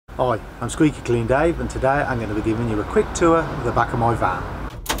Hi, I'm Squeaky Clean Dave, and today I'm going to be giving you a quick tour of the back of my van.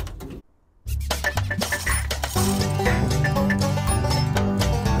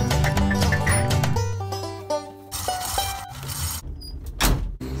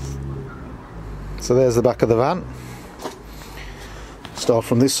 So there's the back of the van. Start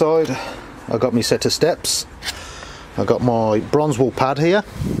from this side. I've got my set of steps. I've got my bronze wool pad here.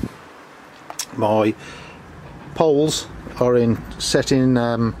 My poles are set in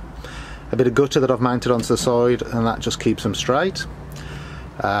a bit of gutter that I've mounted onto the side, and that just keeps them straight.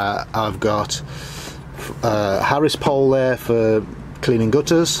 I've got a Harris pole there for cleaning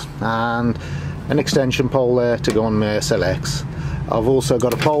gutters and an extension pole there to go on my SLX. I've also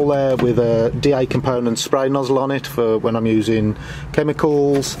got a pole there with a DA component spray nozzle on it for when I'm using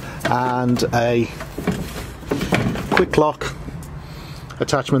chemicals, and a quick lock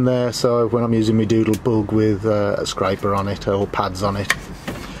attachment there so when I'm using my doodle bug with a scraper on it or pads on it.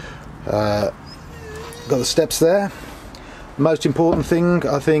 Got the steps there. Most important thing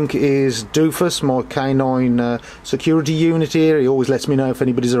I think is Doofus, my K9 security unit here. He always lets me know if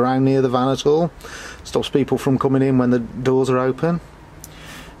anybody's around near the van at all. Stops people from coming in when the doors are open.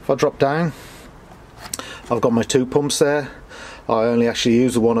 If I drop down, I've got my 2 pumps there. I only actually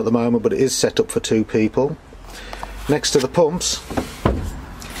use the one at the moment, but it is set up for 2 people. Next to the pumps,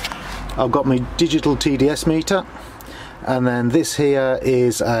 I've got my digital TDS meter, and then this here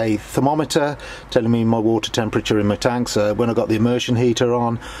is a thermometer telling me my water temperature in my tank. So when I've got the immersion heater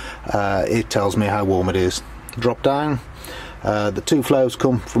on, it tells me how warm it is. Drop down, the 2 flows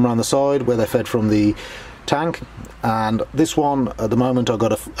come from around the side where they're fed from the tank, and this one at the moment I've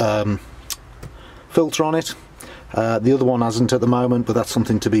got a filter on it. The other one hasn't at the moment, but that's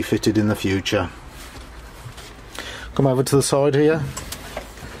something to be fitted in the future. Come over to the side here.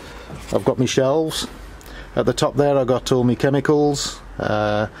 I've got my shelves. At the top there I've got all my chemicals.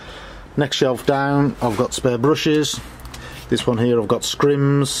 Next shelf down I've got spare brushes. This one here I've got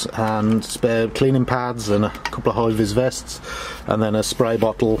scrims and spare cleaning pads and a couple of high-vis vests, and then a spray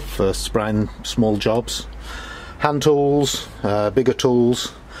bottle for spraying small jobs. Hand tools, bigger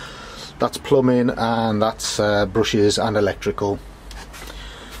tools, that's plumbing, and that's brushes and electrical.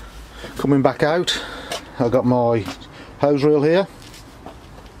 Coming back out, I've got my hose reel here.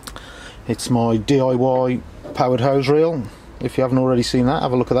 It's my DIY powered hose reel. If you haven't already seen that,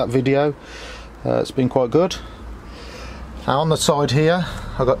 have a look at that video. It's been quite good. Now on the side here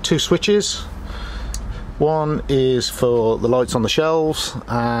I've got 2 switches. One is for the lights on the shelves,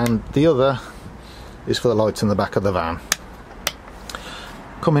 and the other is for the lights in the back of the van.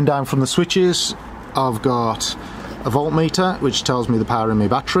 Coming down from the switches, I've got a voltmeter which tells me the power in my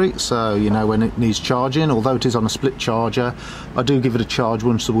battery, so you know when it needs charging. Although it is on a split charger, I do give it a charge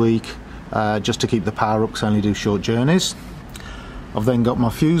once a week just to keep the power up, because I only do short journeys. I've then got my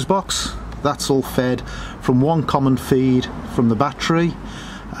fuse box. That's all fed from one common feed from the battery,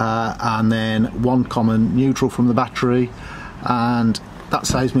 and then one common neutral from the battery, and that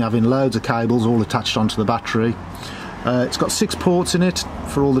saves me having loads of cables all attached onto the battery. It's got 6 ports in it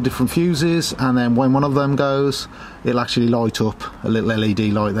for all the different fuses, and then when one of them goes, it'll actually light up a little LED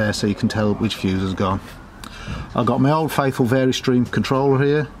light there so you can tell which fuse has gone. I've got my old faithful Vari-Stream controller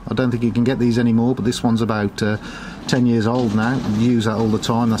here. I don't think you can get these anymore, but this one's about 10 years old now. I use that all the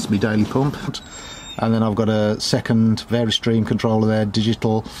time. That's my daily pump. And then I've got a second Vari-Stream controller there,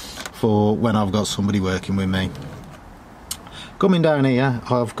 digital, for when I've got somebody working with me. Coming down here,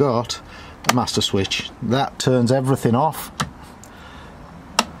 I've got a master switch that turns everything off.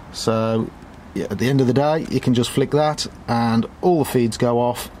 So yeah, at the end of the day you can just flick that and all the feeds go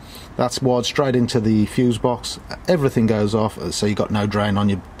off. That's wired straight into the fuse box. Everything goes off, so you've got no drain on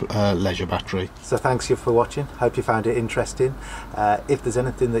your leisure battery. So thanks you for watching. Hope you found it interesting. If there's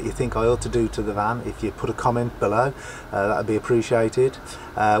anything that you think I ought to do to the van, if you put a comment below, that would be appreciated.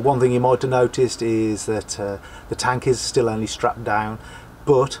 One thing you might have noticed is that the tank is still only strapped down,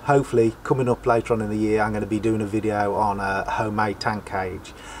 but hopefully coming up later on in the year I'm going to be doing a video on a homemade tank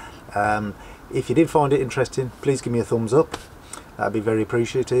cage. If you did find it interesting, please give me a thumbs up. That'd be very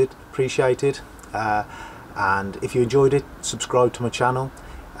appreciated. And if you enjoyed it, subscribe to my channel,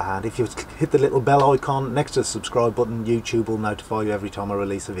 and if you hit the little bell icon next to the subscribe button, YouTube will notify you every time I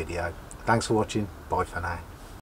release a video. Thanks for watching. Bye for now.